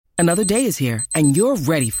Another day is here, and you're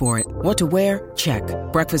ready for it. What to wear? Check.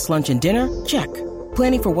 Breakfast, lunch, and dinner? Check.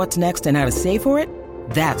 Planning for what's next and how to save for it?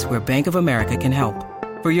 That's where Bank of America can help.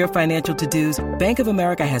 For your financial to-dos, Bank of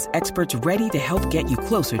America has experts ready to help get you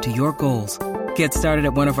closer to your goals. Get started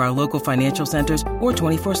at one of our local financial centers or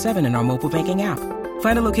 24/7 in our mobile banking app.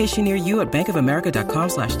 Find a location near you at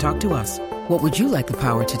bankofamerica.com/talktous. What would you like the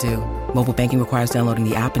power to do? Mobile banking requires downloading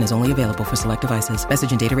the app and is only available for select devices.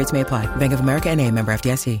 Message and data rates may apply. Bank of America N.A., member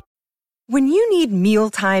FDIC. When you need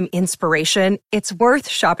mealtime inspiration, it's worth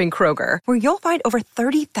shopping Kroger, where you'll find over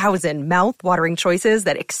 30,000 mouth-watering choices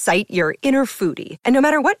that excite your inner foodie. And no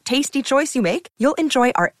matter what tasty choice you make, you'll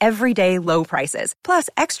enjoy our everyday low prices, plus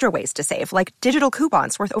extra ways to save, like digital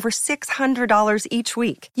coupons worth over $600 each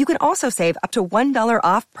week. You can also save up to $1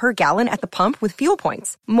 off per gallon at the pump with fuel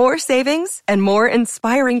points. More savings and more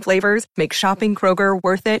inspiring flavors make shopping Kroger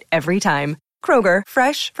worth it every time. Kroger,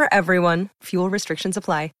 fresh for everyone. Fuel restrictions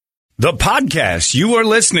apply. The podcast you are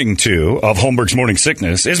listening to of Holmberg's Morning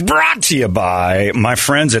Sickness is brought to you by my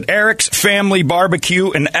friends at Eric's Family Barbecue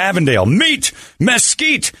in Avondale. Meet,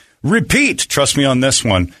 mesquite, repeat. Trust me on this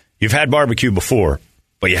one. You've had barbecue before,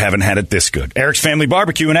 but you haven't had it this good. Eric's Family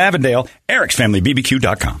Barbecue in Avondale,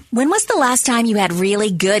 ericsfamilybbq.com. When was the last time you had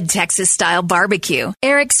really good Texas-style barbecue?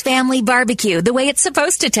 Eric's Family Barbecue, the way it's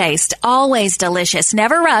supposed to taste. Always delicious,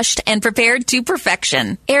 never rushed, and prepared to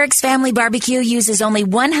perfection. Eric's Family Barbecue uses only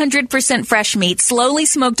 100% fresh meat, slowly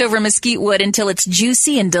smoked over mesquite wood until it's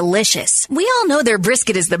juicy and delicious. We all know their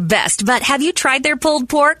brisket is the best, but have you tried their pulled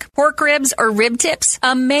pork ribs, or rib tips?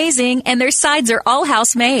 Amazing, and their sides are all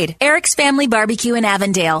house-made. Eric's Family Barbecue in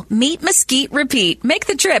Avondale. Meet, mesquite, repeat. Make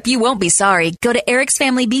the trip. You won't be sorry. Go to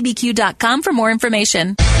ericsfamilybbq.com for more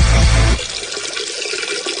information.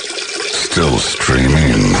 Still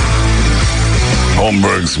streaming.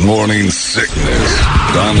 Holmberg's Morning Sickness.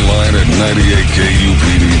 Online at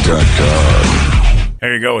 98kupd.com.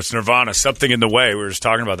 There you go. It's Nirvana. Something in the Way. We were just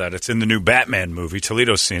talking about that. It's in the new Batman movie.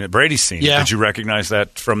 Toledo's seen it. Brady's seen it. Did you recognize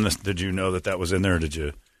that from this? Did you know that was in there, or did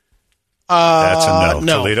you? That's a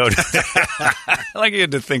no. Toledo. Like you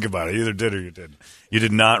had to think about it. You either did or you didn't. You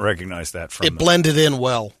did not recognize that from it. Blended in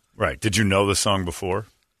well. Right. Did you know the song before?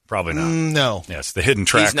 Probably not. No. Yes, the hidden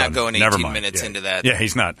track. He's not going 18 minutes into that. Yeah,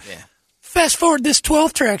 he's not. Yeah. Fast forward this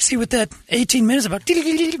 12th track. See what that 18 minutes about. There it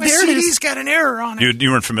is. He's got an error on it.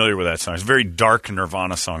 You weren't familiar with that song. It's a very dark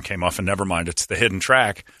Nirvana song. Came off, and Nevermind. It's the hidden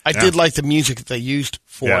track. I did like the music that they used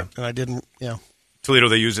for it, and I didn't. Toledo,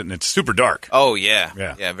 they use it, and it's super dark. Oh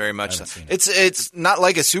yeah, very much so. It's not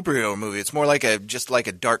like a superhero movie. It's more like just like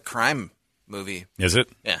a dark crime movie. Is it?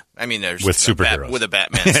 Yeah, I mean, there's with superheroes with a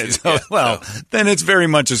Batman suit. Then it's very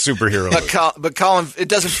much a superhero movie. But Colin, it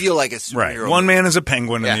doesn't feel like a superhero. Right, one man is a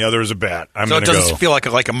penguin, and the other is a bat. So it doesn't feel like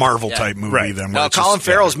a Marvel type movie. Right. Then. No, Colin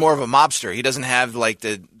Farrell's more of a mobster. He doesn't have like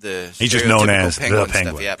the. He's just known as the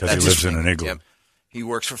penguin because he lives in an igloo. Yep. He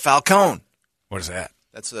works for Falcone. What is that?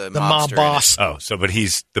 That's the mob boss. Oh, but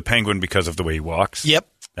he's the penguin because of the way he walks? Yep.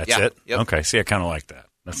 That's it? Yep. Okay, see, I kind of like that.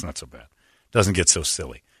 That's not so bad. Doesn't get so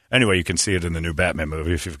silly. Anyway, you can see it in the new Batman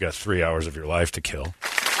movie if you've got 3 hours of your life to kill.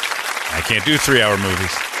 I can't do 3-hour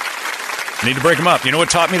movies. I need to break them up. You know what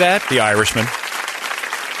taught me that? The Irishman.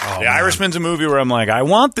 Irishman's a movie where I'm like, I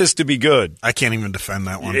want this to be good. I can't even defend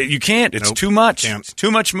that one. You can't. It's too much. It's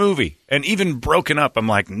too much movie. And even broken up, I'm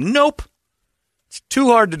like, nope. It's too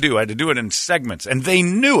hard to do. I had to do it in segments. And they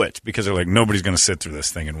knew it because they're like, nobody's going to sit through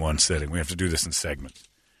this thing in one sitting. We have to do this in segments.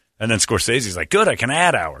 And then Scorsese's like, good, I can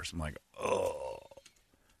add hours. I'm like, oh,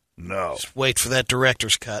 no. Just wait for that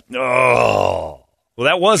director's cut. Oh. Well,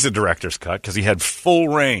 that was the director's cut because he had full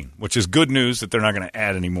reign, which is good news that they're not going to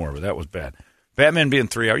add any more, but that was bad. Batman being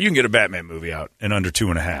 3 hours. You can get a Batman movie out in under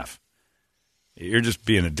 2.5. You're just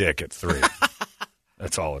being a dick at 3.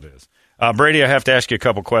 That's all it is. Brady, I have to ask you a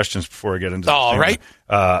couple questions before I get into this. All right.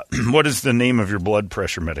 What is the name of your blood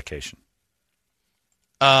pressure medication?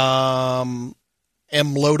 Amlodipine.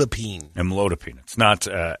 Amlodipine. It's not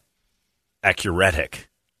Acuretic.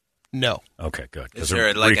 No. Okay, good. Is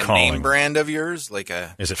there like a name brand of yours? Is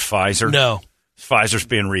it Pfizer? No. Pfizer's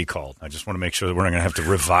being recalled. I just want to make sure that we're not going to have to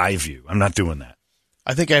revive you. I'm not doing that.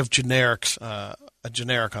 I think I have generics, a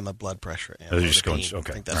generic on the blood pressure. You're just going, okay.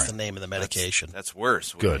 I think that's the name of the medication. That's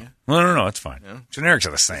worse. Good. Well, no, it's fine. Yeah. Generics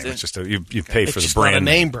are the same. It's just you pay for the brand. Not a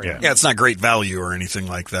name brand. Yeah, it's not great value or anything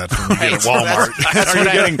like that from you at Walmart. That's what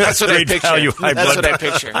I picture. That's what I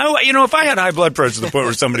picture. If I had high blood pressure to the point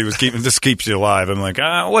where somebody was this keeps you alive, I'm like,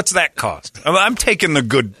 what's that cost? I'm taking the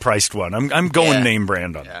good priced one. I'm going name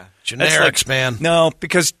brand on it. Generics, man. No,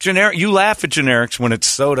 because you laugh at generics when it's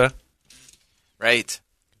soda. Right.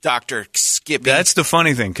 Dr. Skippy. That's the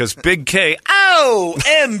funny thing, because Big K,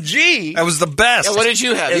 OMG. That was the best. Yeah, what did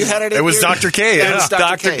you have? You had it. It was Dr. K. Yeah, Yeah. it was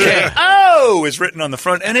Dr. K. Oh, is written on the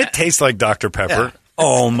front, and it tastes like Dr. Pepper.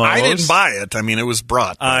 Almost. I didn't buy it. I mean, it was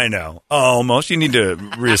brought. I know. Almost. You need to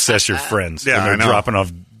reassess your friends Yeah, when they're I know. dropping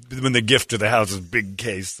off, when the gift to the house is Big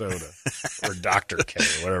K soda or Dr. K,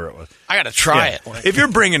 whatever it was. I got to try it. If you're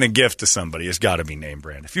bringing a gift to somebody, it's got to be name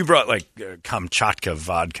brand. If you brought like Kamchatka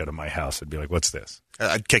vodka to my house, I'd be like, what's this?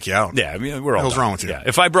 I'd kick you out. Yeah, I mean, we're all What's done. wrong with you? Yeah.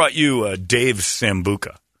 If I brought you Dave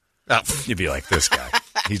Sambuca, you'd be like, this guy.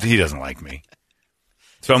 He doesn't like me.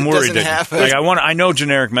 So I'm worried that I know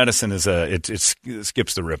generic medicine is it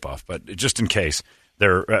skips the ripoff, but just in case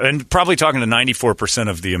they're and probably talking to 94%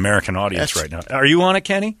 of the American audience right now. Are you on it,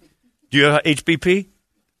 Kenny? Do you have HBP?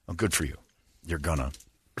 Oh, good for you. You're gonna.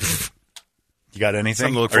 You got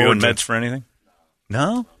anything? Are you on meds for anything?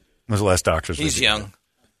 No. When was the last doctor's visit? He's young.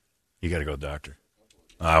 You got to go to the doctor.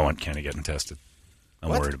 I want Kenny getting tested. I'm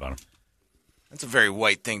worried about him. That's a very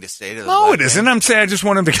white thing to say to the No, black it isn't. I'm saying I just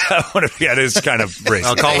want him to get his kind of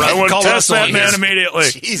racist. I want to test Russell that man here. immediately.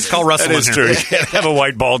 Jesus. Call Russell That is in true. here. You can't have a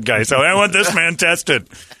white bald guy. So I want this man tested.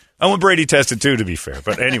 I want Brady tested too, to be fair.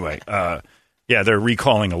 But anyway, they're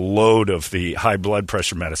recalling a load of the high blood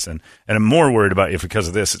pressure medicine, and I'm more worried about it because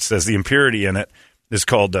of this. It says the impurity in it is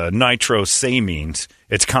called nitrosamines.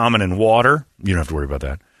 It's common in water. You don't have to worry about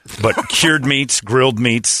that. But cured meats, grilled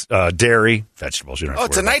meats, dairy, vegetables. You don't have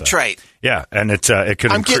to worry about nitrite. that. Yeah, and it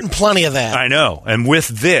could. I'm getting plenty of that. I know. And with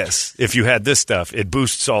this, if you had this stuff, it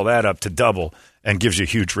boosts all that up to double and gives you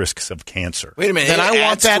huge risks of cancer. Wait a minute. Then it I want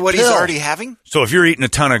adds that to what pill. he's already having? So if you're eating a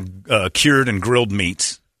ton of cured and grilled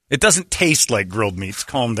meats, it doesn't taste like grilled meats.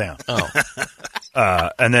 Calm down. Oh.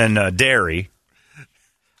 And then dairy.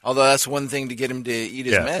 Although that's one thing to get him to eat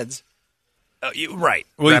his meds. Right.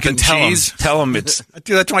 Well, Wrapping you can cheese. tell him it's I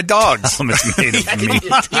do that to my dogs. tell him it's made of meat. You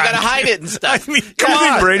got to hide it and stuff. I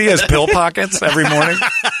mean, Brady has pill pockets every morning.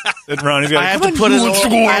 That Ronnie's got. I have to put it in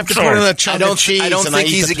a chunk of cheese. I don't and think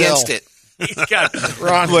eat he's the pill. against it. He's got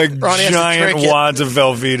Ronnie has to giant trick it. wads of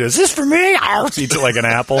Velveeta. Is this for me? Eats it like an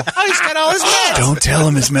apple. Oh, he's got all his meds. Don't tell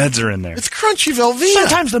him his meds are in there. It's crunchy Velveeta.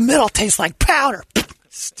 Sometimes the middle tastes like powder.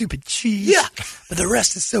 Stupid cheese. Yeah. But the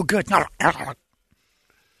rest is so good.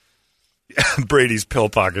 Brady's pill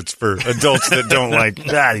pockets for adults that don't like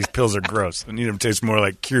these pills are gross. I need them to taste more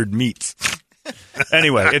like cured meats.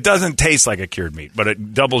 Anyway, it doesn't taste like a cured meat, but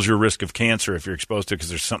it doubles your risk of cancer if you're exposed to it because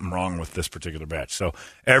there's something wrong with this particular batch. So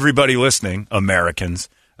everybody listening, Americans,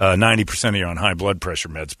 90% of you are on high blood pressure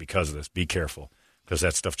meds because of this. Be careful because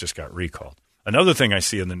that stuff just got recalled. Another thing I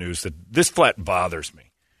see in the news that this flat bothers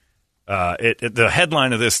me. The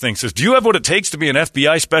headline of this thing says, "Do you have what it takes to be an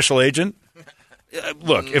FBI special agent?"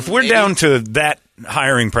 Look, if we're down to that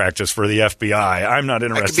hiring practice for the FBI, I'm not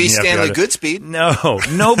interested. That could be in the Stanley FBI. Goodspeed.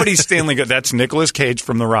 No, nobody's Stanley Good. That's Nicolas Cage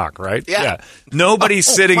from The Rock, right? Yeah. Nobody's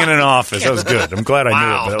sitting in an office. That was good. I'm glad I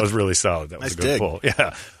knew it, but that was really solid. That was Nice a good dig. pull.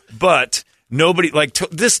 Yeah, but nobody like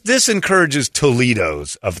this encourages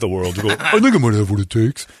Toledos of the world to go. I think I'm going to have what it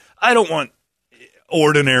takes. I don't want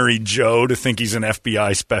ordinary Joe to think he's an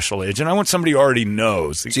FBI special agent. I want somebody who already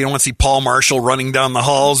knows. So you don't want to see Paul Marshall running down the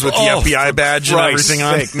halls with the FBI badge and everything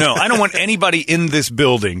on? No, I don't want anybody in this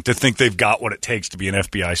building to think they've got what it takes to be an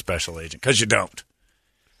FBI special agent, because you don't.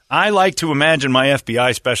 I like to imagine my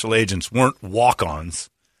FBI special agents weren't walk-ons,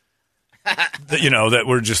 that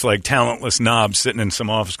were just like talentless knobs sitting in some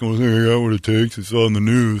office going, "Hey, I got what it takes. It's on the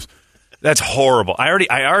news." That's horrible. I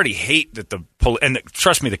already hate that and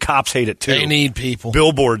trust me, the cops hate it too. They need people.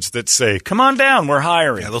 Billboards that say, "Come on down, we're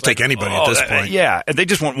hiring." Yeah, they'll take anybody at this point. Yeah, and they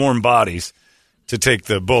just want warm bodies to take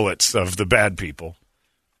the bullets of the bad people.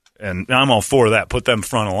 And I'm all for that. Put them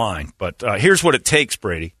front of line. But here's what it takes,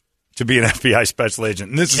 Brady, to be an FBI special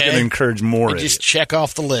agent. And this is going to encourage more You just check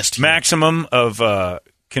off the list here. Maximum of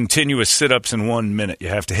continuous sit-ups in 1 minute. You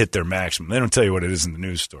have to hit their maximum. They don't tell you what it is in the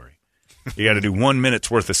news story. You got to do 1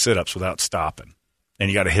 minute's worth of sit-ups without stopping, and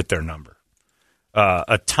you got to hit their number.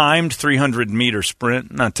 A timed 300-meter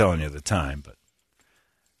sprint, not telling you the time,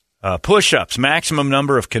 but push-ups, maximum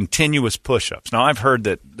number of continuous push-ups. Now, I've heard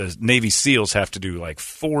that the Navy SEALs have to do like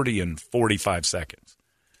 40 and 45 seconds.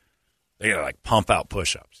 They got to like pump out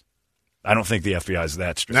push-ups. I don't think the FBI is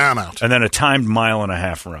that strict. Nah, I'm out. And then a timed 1.5 mile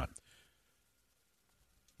run.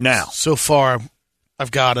 Now. So far,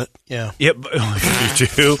 I've got it. Yeah. Yep, you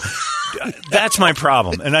do. That's my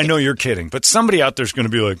problem, and I know you're kidding, but somebody out there's going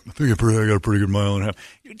to be like, I think I got a pretty good 1.5 miles.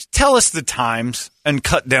 Tell us the times and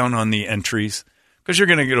cut down on the entries, because you're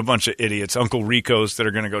going to get a bunch of idiots, Uncle Ricos, that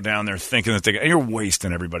are going to go down there thinking that you're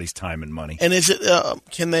wasting everybody's time and money. And is it?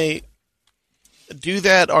 Can they? do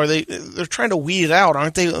that? Are they're trying to weed it out,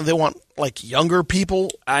 aren't they? They want like younger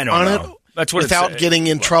people I don't on know. it That's what without getting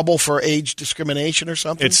in trouble for age discrimination or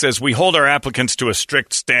something. It says, we hold our applicants to a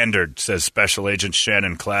strict standard, says Special Agent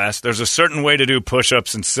Shannon Class. There's a certain way to do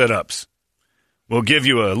push-ups and sit-ups. We'll give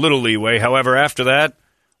you a little leeway. However, after that,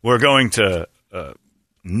 we're going to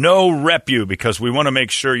no-rep you because we want to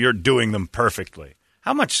make sure you're doing them perfectly.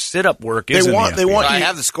 How much sit-up work is in the FBI? I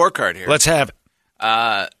have the scorecard here. Let's have it.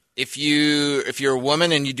 If you're a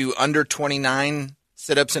woman and you do under 29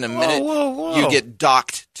 sit-ups in a minute, you get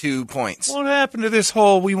docked 2 points. What happened to this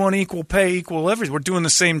whole we want equal pay, equal everything? We're doing the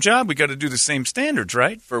same job. We got to do the same standards,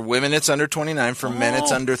 right? For women, it's under 29. For men,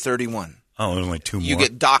 it's under 31. Oh, there's only 2 more. You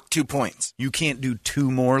get docked 2 points. You can't do 2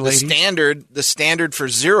 more, ladies? The standard for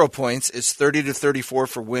 0 points is 30 to 34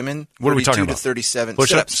 for women. What are we talking about? 32 to 37.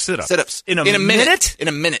 Push-ups? Sit-ups. Sit-ups. In a minute? In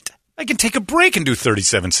a minute. I can take a break and do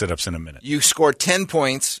 37 sit-ups in a minute. You score 10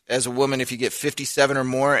 points as a woman if you get 57 or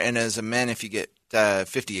more, and as a man if you get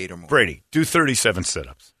 58 or more. Brady, do 37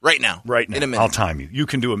 sit-ups. Right now. In a minute. I'll time you. You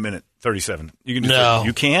can do a minute, 37. You can do No. 30.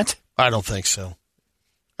 You can't? I don't think so.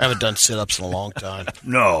 I haven't done sit-ups in a long time.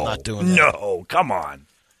 No. Not doing that. No, come on.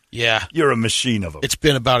 Yeah. You're a machine of them. It's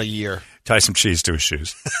been about a year. Tie some cheese to his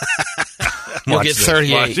shoes. You'll get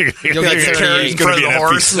 38. You'll get 38 in front of the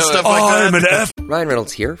horse and stuff like that. I'm an F. Ryan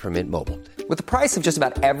Reynolds here from Mint Mobile. With the price of just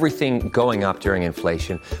about everything going up during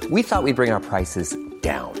inflation, we thought we'd bring our prices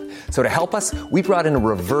down. So to help us, we brought in a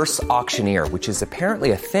reverse auctioneer, which is apparently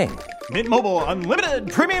a thing. Mint Mobile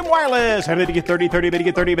Unlimited Premium Wireless. How to get 30, 30, bit to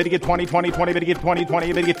get 30, bit to get 20, 20, 20, bit to get 20, 20,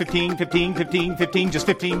 bit to get 15, 15, 15, 15, just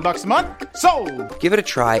 $15 a month? Sold! Give it a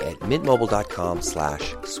try at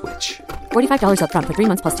mintmobile.com/switch. $45 up front for 3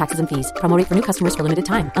 months plus taxes and fees. Promo rate for new customers for limited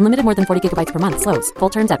time. Unlimited more than 40 gigabytes per month. Slows full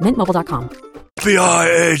terms at mintmobile.com.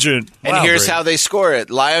 FBI agent. And here's how they score it.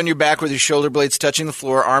 Lie on your back with your shoulder blades touching the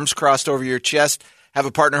floor, arms crossed over your chest. Have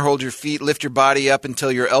a partner hold your feet. Lift your body up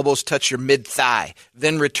until your elbows touch your mid-thigh.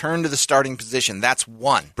 Then return to the starting position. That's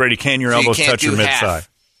 1. Brady, can your elbows touch your mid-thigh?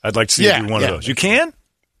 I'd like to see you do one of those. You can?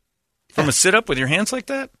 From a sit-up with your hands like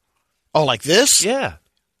that? Oh, like this? Yeah.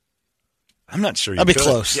 I'm not sure you I'll be could.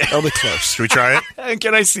 close. Yeah. I'll be close. Should we try it?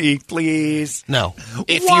 Can I see, please? No.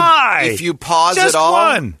 Why? If you pause Just at all,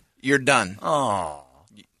 one. you're done. Oh.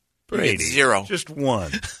 You Brady. get 0. Just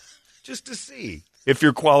one. Just to see if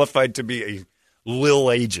you're qualified to be a Lil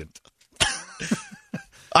agent.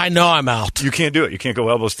 I know I'm out. You can't do it. You can't go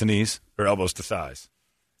elbows to knees or elbows to thighs.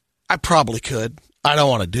 I probably could. I don't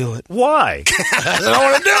want to do it. Why? I don't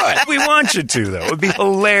want to do it. We want you to, though. It would be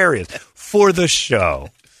hilarious for the show.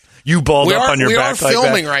 You balled up on your back like that. We are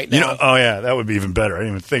filming right now. You know, oh, yeah, that would be even better. I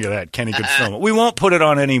didn't even think of that. Kenny could film it. We won't put it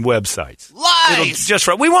on any websites. Lies!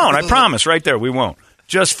 We won't. I promise. Right there, we won't.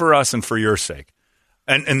 Just for us and for your sake.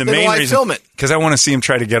 And the Then main why reason, film it? because I want to see him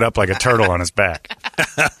try to get up like a turtle on his back.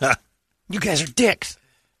 You guys are dicks.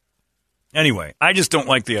 Anyway, I just don't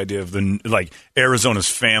like the idea of Arizona's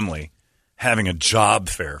family having a job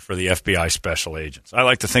fair for the FBI special agents. I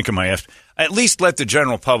like to think of at least let the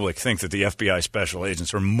general public think that the FBI special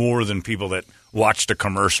agents are more than people that watched a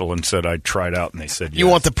commercial and said, I tried out, and they said yes. You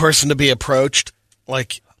want the person to be approached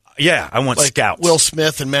like... Yeah, I want scouts. Will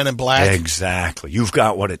Smith and Men in Black. Exactly. You've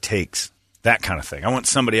got what it takes. That kind of thing. I want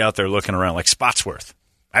somebody out there looking around like Spotsworth.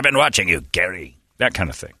 I've been watching you, Gary. That kind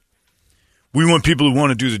of thing. We want people who want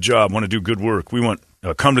to do the job, want to do good work. We want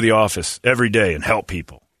come to the office every day and help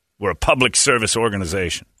people. We're a public service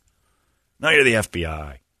organization. Now you're the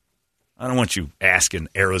FBI. I don't want you asking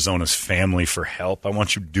Arizona's family for help. I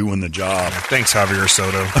want you doing the job. Thanks, Javier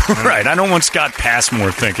Soto. Right. I don't want Scott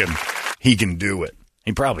Passmore thinking he can do it.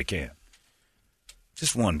 He probably can.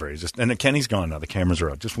 Just one, Brady. And Kenny's gone now. The cameras are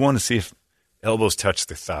up. Just one to see if elbows touch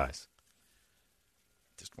the thighs.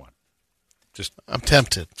 Just one. I'm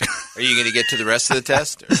tempted. Are you going to get to the rest of the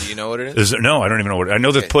test? Or do you know what it is? No, I don't even know what it is. I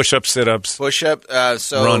know the push-ups, sit-ups. Push-up.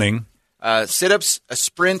 Running. Sit-ups, a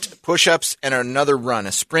sprint, push-ups, and another run.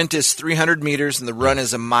 A sprint is 300 meters, and the run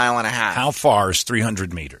is 1.5 miles. How far is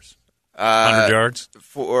 300 meters? 100 yards?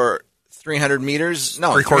 For 300 meters?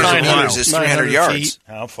 No, 3/4 meters is 300 yards. Feet.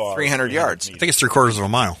 How far? 300 yards. I think it's 3/4 of a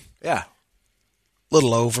mile. Yeah.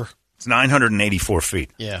 Little over. It's 984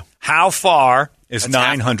 feet. Yeah. How far is That's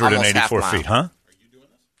 984 half feet, mile. huh? Are you doing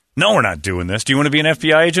this? No, we're not doing this. Do you want to be an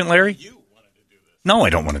FBI agent, Larry? You wanted to do this. No, I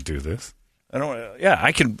don't want to do this. I don't. Yeah,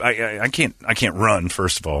 I can. I can't run.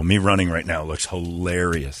 First of all, me running right now looks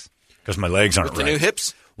hilarious because my legs aren't With the right. new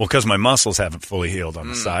hips? Well, because my muscles haven't fully healed on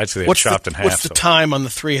the sides, so they chopped in half. What's the time on the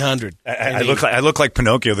 300? I look like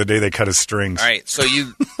Pinocchio the day they cut his strings. All right, so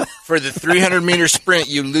for the 300-meter sprint,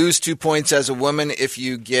 you lose 2 points as a woman if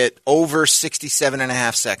you get over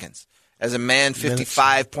 67.5 seconds. As a man,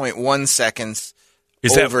 55.1 seconds.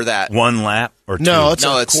 Is over that. One lap or two? No, it's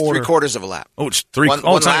it's quarter. 3/4 of a lap. Oh, it's three. One It's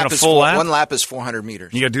not lap even a is full lap? One lap is 400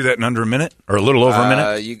 meters. You got to do that in under a minute or a little over a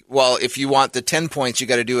minute? Well, if you want the 10 points, you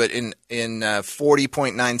got to do it in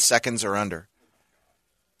 40.9 seconds or under.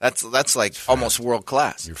 That's like almost world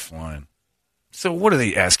class. You're flying. So what are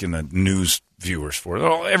they asking the news viewers for?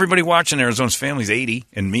 Oh, everybody watching Arizona's Family's 80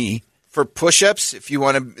 and me. For push-ups, if you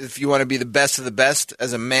want to be the best of the best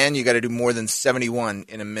as a man, you got to do more than 71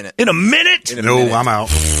 in a minute. In a minute? No, I'm out.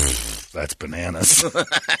 That's bananas.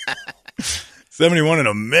 71 in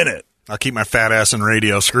a minute. I'll keep my fat ass in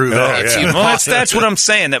radio. Screw that. Yeah. Well, that's what I'm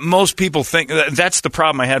saying, that most people think. That's the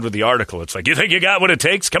problem I had with the article. It's like, you think you got what it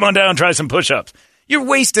takes? Come on down and try some push-ups. You're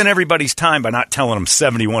wasting everybody's time by not telling them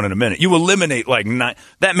 71 in a minute. You eliminate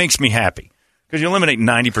that makes me happy. Because you eliminate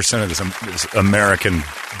 90% of this American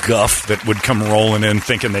guff that would come rolling in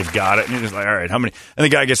thinking they've got it. And you're just like, all right, how many? And the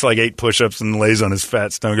guy gets like 8 push-ups and lays on his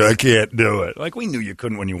fat stomach. I can't do it. Like, we knew you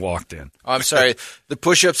couldn't when you walked in. Oh, I'm sorry. The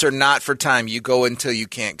push-ups are not for time. You go until you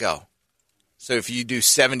can't go. So if you do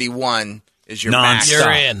 71 is your max. You're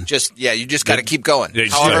in. You just got to keep going.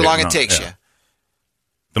 However long it takes you.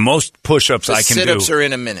 The most push-ups I can do. Sit-ups are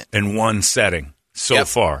in a minute. In one setting so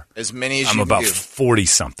far. As many as I'm you can about do.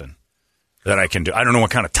 40-something. That I can do. I don't know what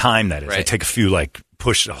kind of time that is. Right. I take a few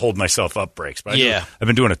hold myself up breaks. But I've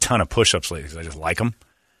been doing a ton of push-ups lately because I just like them.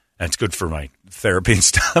 And it's good for my therapy and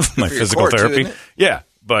stuff, my physical therapy. Yeah,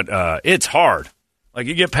 but it's hard. Like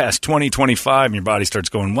you get past 20, 25 and your body starts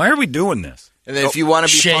going, why are we doing this? And then if you want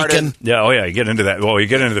to be part of... you get into that. Well, you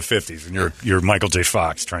get into the 50s and you're Michael J.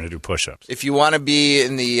 Fox trying to do push-ups. If you want to be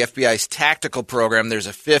in the FBI's tactical program, there's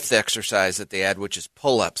a 5th exercise that they add, which is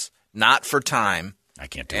pull-ups. Not for time. I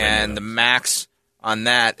can't do And the max on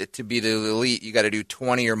that, to be the elite, you got to do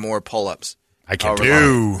 20 or more pull-ups. I can't do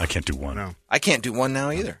one. No. I can't do one now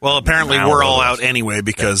either. Well, apparently we're all out anyway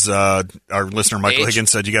because our listener Michael Higgins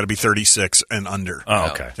said you got to be 36 and under. Oh,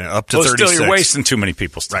 okay. Yeah, up to 36. Still, you're wasting too many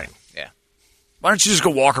people's time. Right. Yeah. Why don't you just go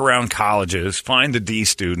walk around colleges, find the D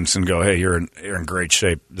students, and go, hey, you're in great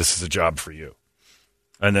shape. This is a job for you.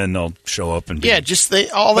 And then they'll show up and do But then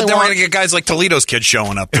we're going to get guys like Toledo's kids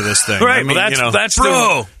showing up to this thing. Right. I mean,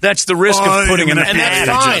 that's the risk of putting an and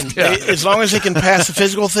that's fine. As long as they can pass the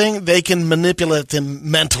physical thing, they can manipulate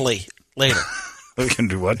them mentally later. They can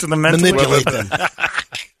do what to them mentally? Manipulate them.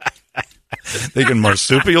 They can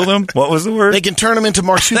marsupial them? What was the word? They can turn them into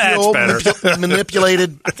marsupial,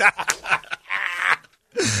 manipulated.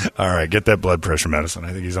 All right, get that blood pressure medicine.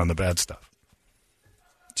 I think he's on the bad stuff.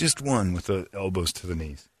 Just one with the elbows to the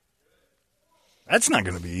knees. That's not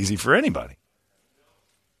going to be easy for anybody.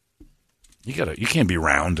 You can't be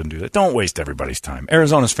round and do that. Don't waste everybody's time.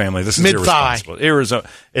 Arizona's Family, this is irresponsible.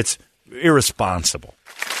 It's irresponsible.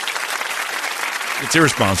 It's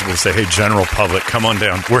irresponsible to say, hey, general public, come on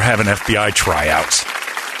down. We're having FBI tryouts.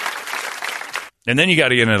 And then you got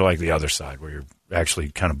to get into like the other side where you're actually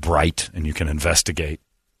kind of bright and you can investigate.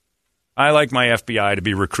 I like my FBI to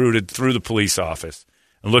be recruited through the police office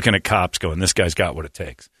and looking at cops going, this guy's got what it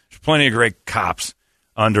takes. There's plenty of great cops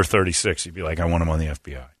under 36. You'd be like, I want him on the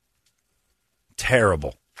FBI.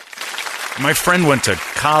 Terrible. My friend went to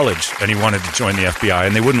college and he wanted to join the FBI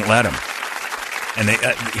and they wouldn't let him. And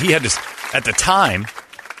he had to, at the time,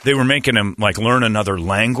 they were making him like learn another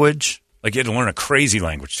language. Like, you had to learn a crazy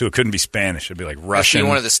language, too. It couldn't be Spanish. It'd be like Russian. Be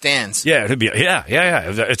one of the stands. Yeah, it'd be, yeah.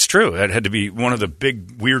 It's true. It had to be one of the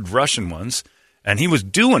big, weird Russian ones. And he was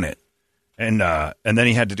doing it. And then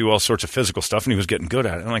he had to do all sorts of physical stuff, and he was getting good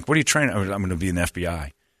at it. I'm like, what are you training? I'm going to be in the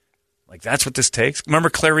FBI. Like, that's what this takes?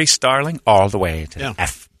 Remember Clarice Starling? All the way to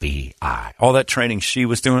FBI. All that training she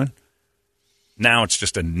was doing. Now it's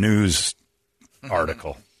just a news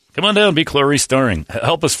article. Come on down, be Clarice Starling.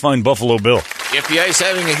 Help us find Buffalo Bill. The FBI is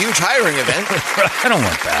having a huge hiring event. I don't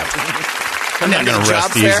want that. I'm not going to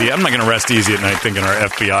rest easy. I'm not going to rest easy at night thinking our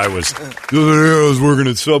FBI was, I was working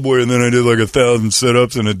at Subway and then I did like 1,000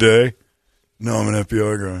 sit-ups in a day. No, I'm an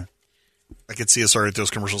FBI guy. I could see us already at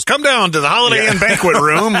those commercials. Come down to the Holiday Inn banquet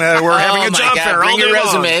room. We're having a job fair. Bring your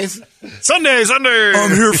resumes. Sunday.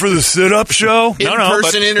 I'm here for the sit-up show.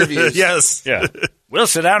 In-person interviews. Yes. Yeah. We'll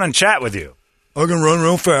sit down and chat with you. I can run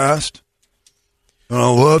real fast. And I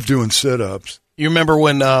love doing sit-ups. You remember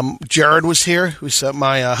when Jared was here, who's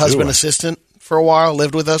my husband assistant for a while,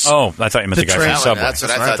 lived with us? Oh, I thought you meant the guy from Subway. That's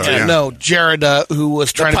what I thought, too. No, Jared, who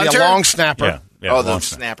was trying to be a long snapper. Yeah, the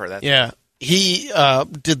snapper. Yeah. He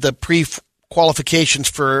did the pre-qualifications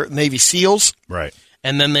for Navy SEALs. Right.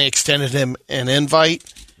 And then they extended him an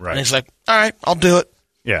invite. Right. And he's like, all right, I'll do it.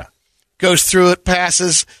 Yeah. Goes through it,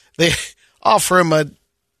 passes. They offer him a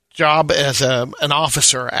job as an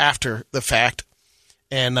officer after the fact.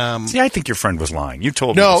 And see, I think your friend was lying. You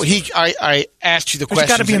told me. No, I asked you the question. You've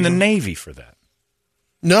got to be in the Navy for that.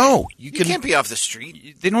 No, you can't be off the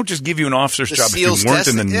street. They don't just give you an officer's job if you weren't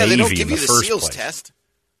in the Navy they don't give in you the the first SEALs place. test.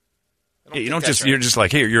 Yeah, you don't just you're just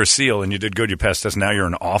like, hey, you're a SEAL and you did good, you passed test. Now you're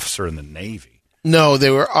an officer in the Navy. No, they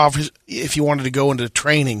were if you wanted to go into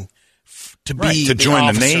training to join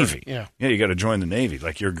the the Navy. Yeah, you got to join the Navy.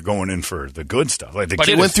 Like you're going in for the good stuff. Like but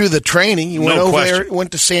he went through the training. He went over there,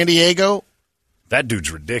 went to San Diego. That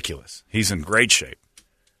dude's ridiculous. He's in great shape.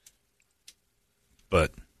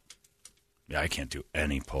 But yeah, I can't do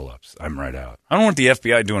any pull-ups. I'm right out. I don't want the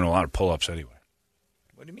FBI doing a lot of pull-ups anyway.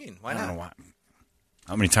 What do you mean? Why not? I don't know why.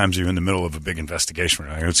 How many times are you in the middle of a big investigation?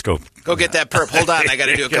 Let's go. Go get that perp. Hold on. I got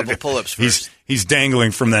to do a couple pull-ups first. He's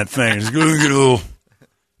dangling from that thing. He's going to get a little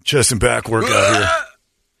chest and back workout here.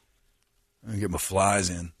 I'm going to get my flies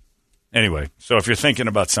in. Anyway, so if you're thinking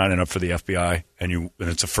about signing up for the FBI and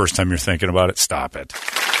it's the first time you're thinking about it, stop it.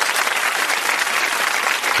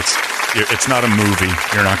 It's not a movie.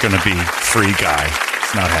 You're not going to be free guy.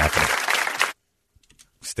 It's not happening.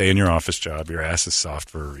 Stay in your office job. Your ass is soft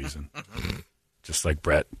for a reason. Just like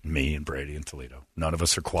Brett, me, and Brady and Toledo. None of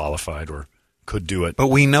us are qualified or could do it. But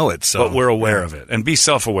we know it, so. But we're aware of it. And be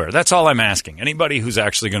self-aware. That's all I'm asking. Anybody who's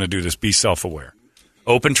actually going to do this, be self-aware.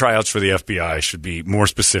 Open tryouts for the FBI should be more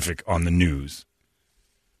specific on the news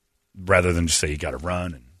rather than just say you got to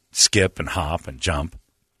run and skip and hop and jump.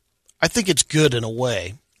 I think it's good in a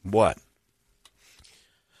way. What?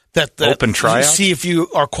 That open tryout? See if you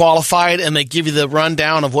are qualified, and they give you the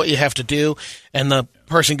rundown of what you have to do, and the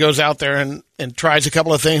person goes out there and tries a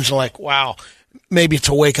couple of things, and like, wow, maybe it's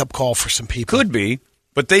a wake-up call for some people. Could be,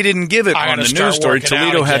 but they didn't give it on the news story.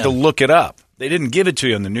 Toledo had to look it up. They didn't give it to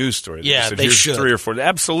you on the news story. Yeah, said, they here's should. 3 or 4.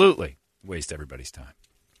 Absolutely. Waste everybody's time.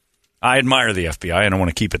 I admire the FBI, and I want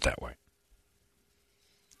to keep it that way.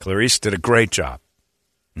 Clarice did a great job.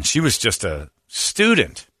 And she was just a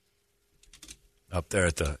student up there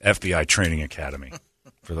at the FBI Training Academy.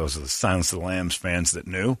 For those of the Silence of the Lambs fans that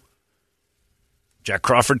knew. Jack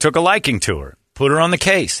Crawford took a liking to her. Put her on the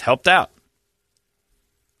case. Helped out.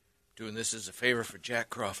 Doing this as a favor for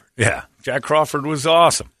Jack Crawford. Yeah. Jack Crawford was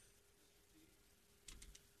awesome.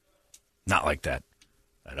 Not like that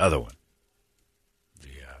other one.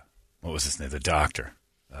 What was his name? The doctor.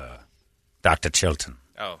 Dr. Chilton.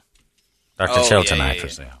 Oh. Dr. Chilton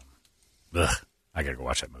actress. Yeah. Ugh. I got to go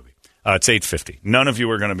watch that movie. It's 8:50. None of you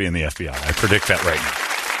are going to be in the FBI. I predict that right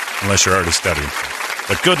now. Unless you're already studying.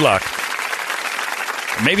 But good luck.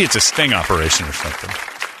 Maybe it's a sting operation or something.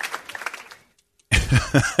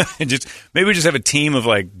 Maybe we just have a team of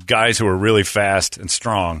like guys who are really fast and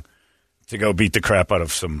strong to go beat the crap out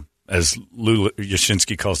of some, as Lou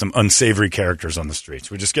Yashinsky calls them, unsavory characters on the streets.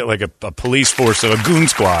 We just get like a police force of a goon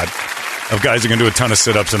squad of guys who can do a ton of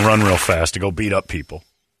sit-ups and run real fast to go beat up people.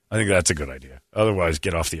 I think that's a good idea. Otherwise,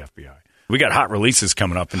 get off the FBI. We got hot releases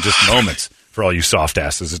coming up in just moments for all you soft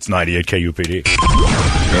asses. It's 98 KUPD.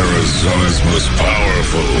 Arizona's most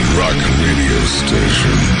powerful rock radio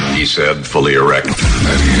station. He said, fully erect. 98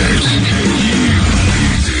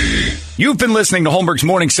 KUPD. You've been listening to Holmberg's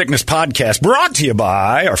Morning Sickness Podcast, brought to you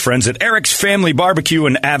by our friends at Eric's Family Barbecue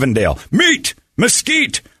in Avondale. Meet,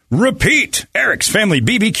 mesquite, repeat.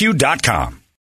 Eric'sFamilyBBQ.com.